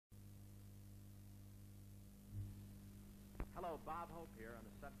Hello, Bob Hope here on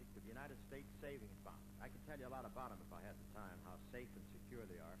the subject of United States savings bonds. I could tell you a lot about them if I had the time, how safe and secure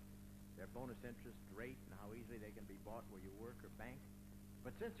they are, their bonus interest rate, and how easily they can be bought where you work or bank.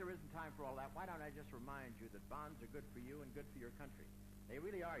 But since there isn't time for all that, why don't I just remind you that bonds are good for you and good for your country. They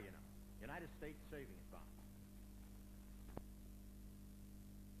really are, you know. United States savings bonds.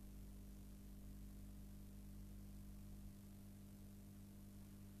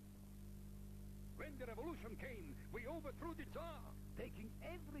 When the revolution came, we overthrew the Tsar, taking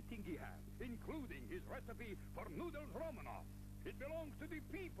everything he had, including his recipe for noodles Romanov. It belongs to the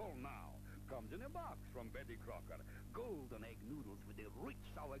people now. Comes in a box from Betty Crocker. Golden egg noodles with a rich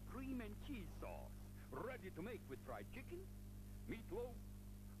sour cream and cheese sauce. Ready to make with fried chicken, meatloaf,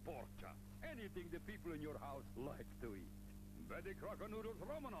 pork chops. Anything the people in your house like to eat. Betty Crocker Noodles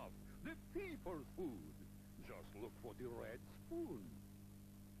Romanov, the people's food. Just look for the red spoon.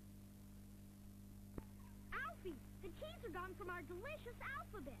 Alfie, the T's are gone from our delicious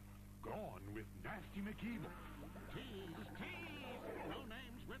alphabet. Gone with Nasty McEvil. T's. No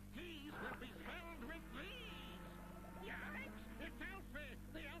names with T's will be spelled with these. Yikes! It's Alfie,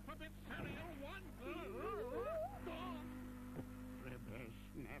 the alphabet cereal one.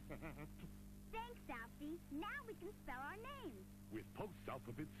 Thanks, Alfie. Now we can spell our names. With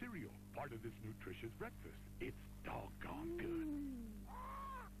post-alphabet cereal, part of this nutritious breakfast. It's doggone good.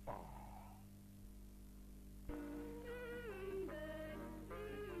 Oh. Good.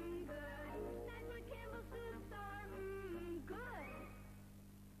 That's what Campbell's soups are. Good.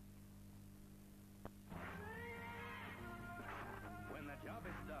 When the job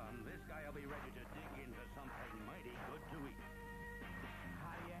is done, this guy will be ready to dig into something mighty good to eat.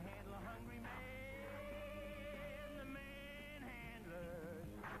 How do you handle a hungry man? The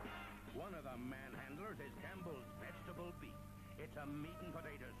manhandlers. One of the manhandlers is Campbell's vegetable beef. It's a meat and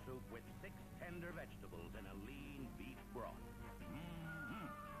potato soup with 6 tender vegetables and a lean beef broth.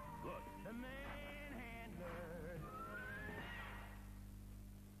 Good. The manhandlers.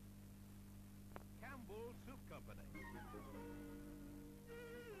 Campbell's Soup Company. Good.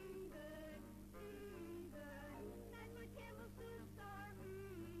 That's what Campbell's soups are.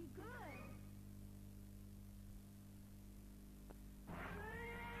 Good.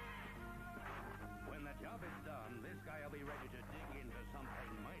 When the job is done, this guy will be ready to dig into something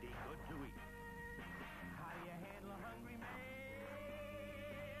mighty good to eat. How do you handle a hungry man?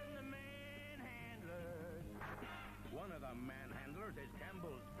 The manhandlers. One of the manhandlers is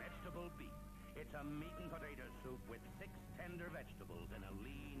Campbell's vegetable beef. It's a meat and potato soup with 6 tender vegetables and a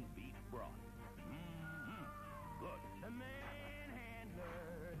lean beef broth. Good. The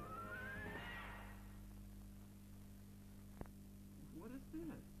manhandlers. What is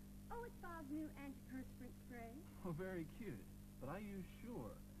this? Oh, it's Bob's new antiperspirant spray. Oh, very cute. But I use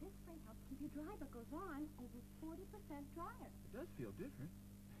Sure. This spray helps keep you dry, but goes on over 40% drier. It does feel different.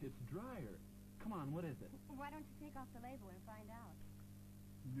 It's drier. Come on, what is it? Why don't you take off the label and find out?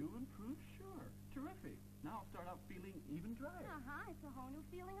 New improved Sure. Terrific. Now I'll start out feeling even drier. It's a whole new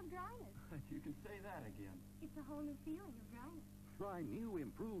feeling of dryness. You can say that again. It's a whole new feeling of dryness. Try new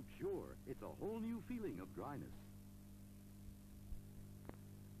improved Sure. It's a whole new feeling of dryness.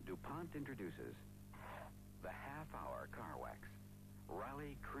 DuPont introduces the half-hour car wax.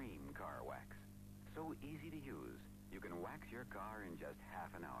 Raleigh Cream Car Wax. So easy to use, you can wax your car in just half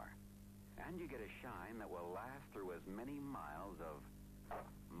an hour. And you get a shine that will last through as many miles of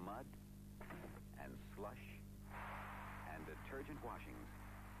mud and slush and detergent washings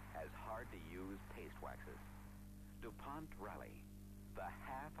as hard-to-use paste waxes. DuPont Raleigh, the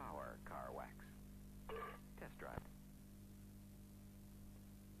half-hour car wax. Test drive.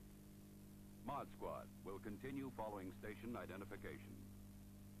 Mod Squad will continue following station identification.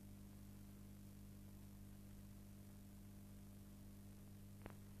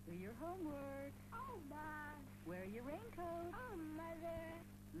 Do your homework. Oh, Mom. Wear your raincoat. Oh, Mother.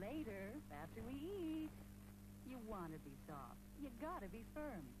 Later, after we eat. You want to be soft. You gotta be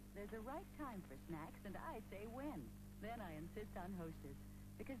firm. There's a right time for snacks, and I say when. Then I insist on Hostess,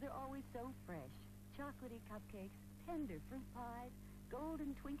 because they're always so fresh. Chocolatey cupcakes, tender fruit pies,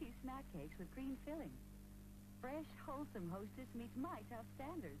 golden Twinkie snack cakes with cream filling. Fresh, wholesome Hostess meets my tough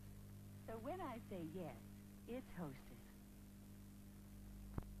standards. So when I say yes, it's Hostess.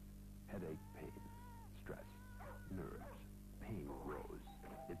 Headache, pain, stress, nerves. Pain grows.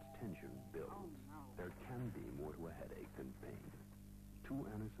 Its tension builds. Oh, no. There can be more to a headache than pain. 2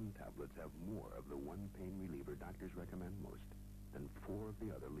 Anacin tablets have more of the one pain reliever doctors recommend most than 4 of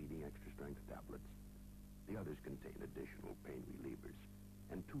the other leading extra-strength tablets. The others contain additional pain relievers,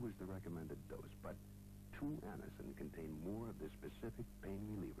 and 2 is the recommended dose, but 2 Anacin contain more of the specific pain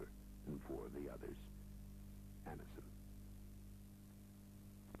reliever than 4 of the others. Anacin.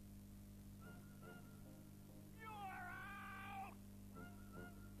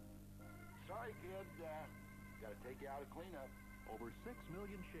 take you out of cleanup. Over 6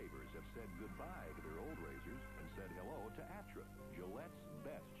 million shavers have said goodbye to their old razors and said hello to Atra, Gillette's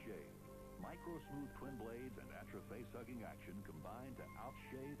best shave. Micro-smooth twin blades and Atra face-hugging action combine to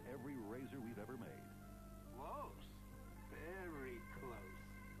outshave every razor we've ever made. Close. Very close.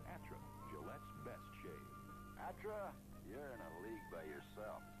 Atra, Gillette's best shave. Atra, you're in a league by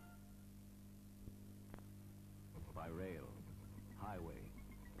yourself. By rail, highway,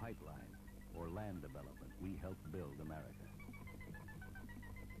 pipeline, or land development, we help build America.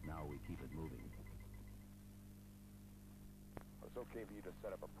 Now we keep it moving. Well, it's okay for you to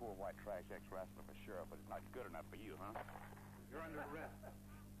set up a poor white trash ex-wrestler for sheriff, but it's not good enough for you, huh? You're under arrest.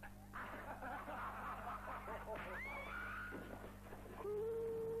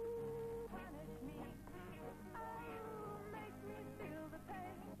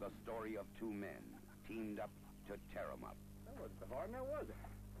 The story of two men teamed up to tear 'em up. That wasn't so hard now, was it?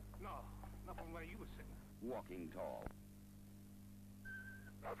 No, not from where you were sitting. Walking tall.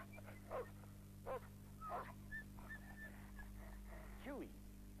 Chew-zees,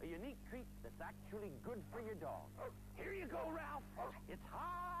 a unique treat that's actually good for your dog. Here you go, Ralph. It's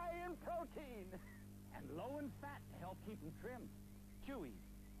high in protein and low in fat to help keep them trim. Chew-zees,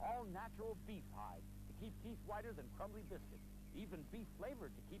 all natural beef hide to keep teeth whiter than crumbly biscuits. Even beef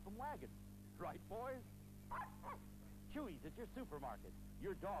flavored to keep them wagging. Right, boys? Chew-zees at your supermarket.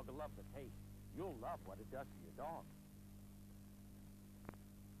 Your dog will love the taste. You'll love what it does to your dog.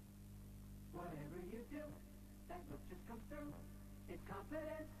 Whatever you do, that look just comes through. It's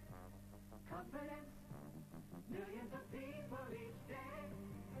confidence, confidence. Millions of people each day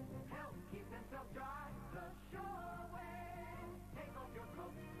help keep themselves dry the sure way. Take off your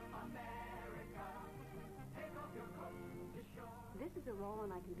coat, America. Take off your coat to shore. This is a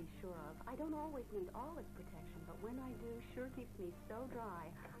roll-on I can be sure of. I don't always need all its protection, but when I do, sure keeps me so dry,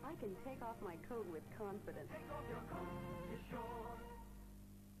 I can take off my coat with confidence. Take off your coat to shore.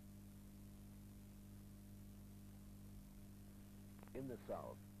 In the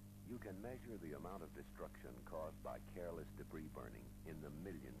South, you can measure the amount of destruction caused by careless debris burning in the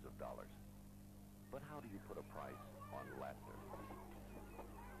millions of dollars. But how do you put a price on laughter?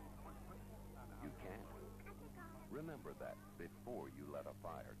 You can't. Remember that before you let a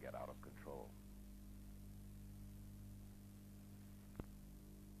fire get out of control.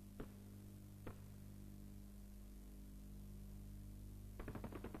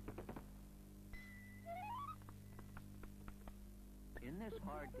 In this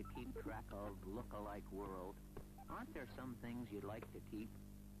hard-to-keep track of look-alike world, aren't there some things you'd like to keep?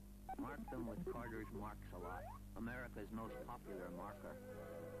 Mark them with Carter's Marks-a-Lot, America's most popular marker.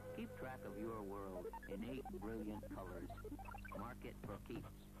 Keep track of your world in 8 brilliant colors. Mark it for keeps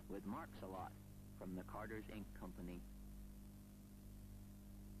with Marks-a-Lot from the Carter's Ink Company.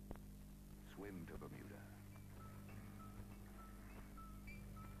 Swim to Bermuda.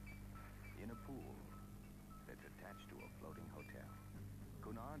 In a pool that's attached to a floating hotel.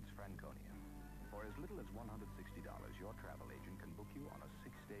 Cunard's Franconia. For as little as $160, your travel agent can book you on a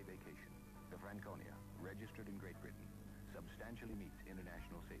 6-day vacation. The Franconia, registered in Great Britain, substantially meets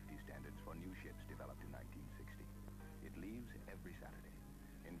international safety standards for new ships developed in 1960. It leaves every Saturday.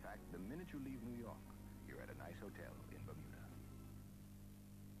 In fact, the minute you leave New York, you're at a nice hotel in Bermuda.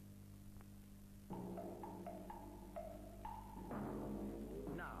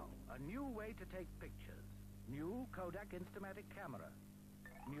 Now, a new way to take pictures. New Kodak Instamatic camera.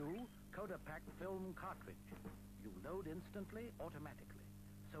 New Kodak film cartridge. You load instantly, automatically.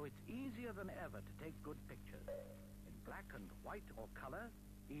 So it's easier than ever to take good pictures. In black and white or color,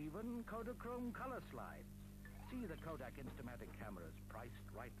 even Kodachrome color slides. See the Kodak Instamatic cameras priced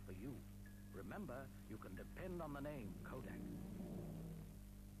right for you. Remember, you can depend on the name Kodak.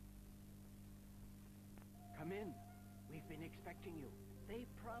 Come in. We've been expecting you. They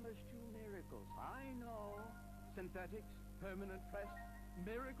promised you miracles. I know. Synthetics, permanent press,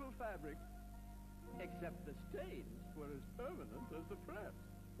 miracle fabric. Except the stains were as permanent as the press.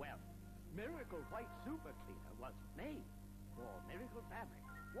 Well, Miracle White Super Cleaner was made for miracle fabric.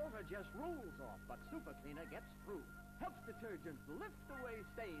 Water just rolls off, but Super Cleaner gets through. Helps detergents lift away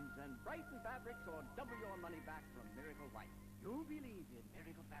stains and brighten fabrics or double your money back from Miracle White. You believe in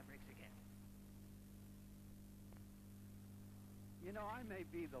miracle fabrics again. You know, I may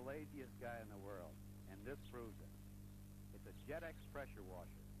be the laziest guy in the world, and this proves it. It's a JetX pressure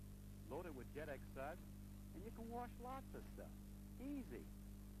washer. Loaded with JetX suds, and you can wash lots of stuff. Easy.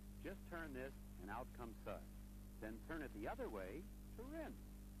 Just turn this, and out comes suds. Then turn it the other way to rinse.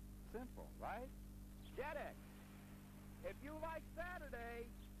 Simple, right? JetX. If you like Saturday,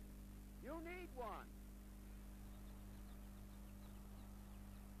 you need one.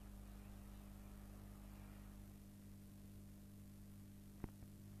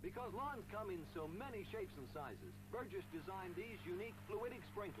 Because lawns come in so many shapes and sizes, Burgess designed these unique Fluidic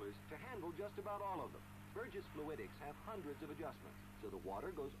sprinklers to handle just about all of them. Burgess Fluidics have hundreds of adjustments, so the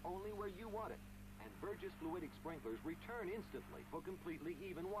water goes only where you want it. And Burgess Fluidic sprinklers return instantly for completely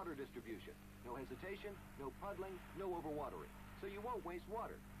even water distribution. No hesitation, no puddling, no overwatering. So you won't waste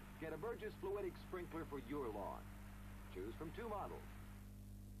water. Get a Burgess Fluidic sprinkler for your lawn. Choose from 2 models.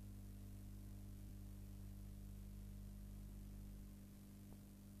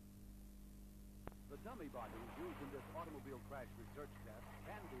 The dummy bodies used in this automobile crash research test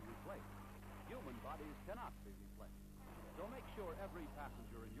can be replaced. Human bodies cannot be replaced. So make sure every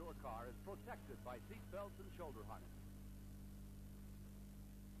passenger in your car is protected by seat belts and shoulder harnesses.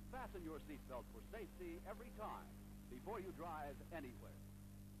 Fasten your seat belt for safety every time before you drive anywhere.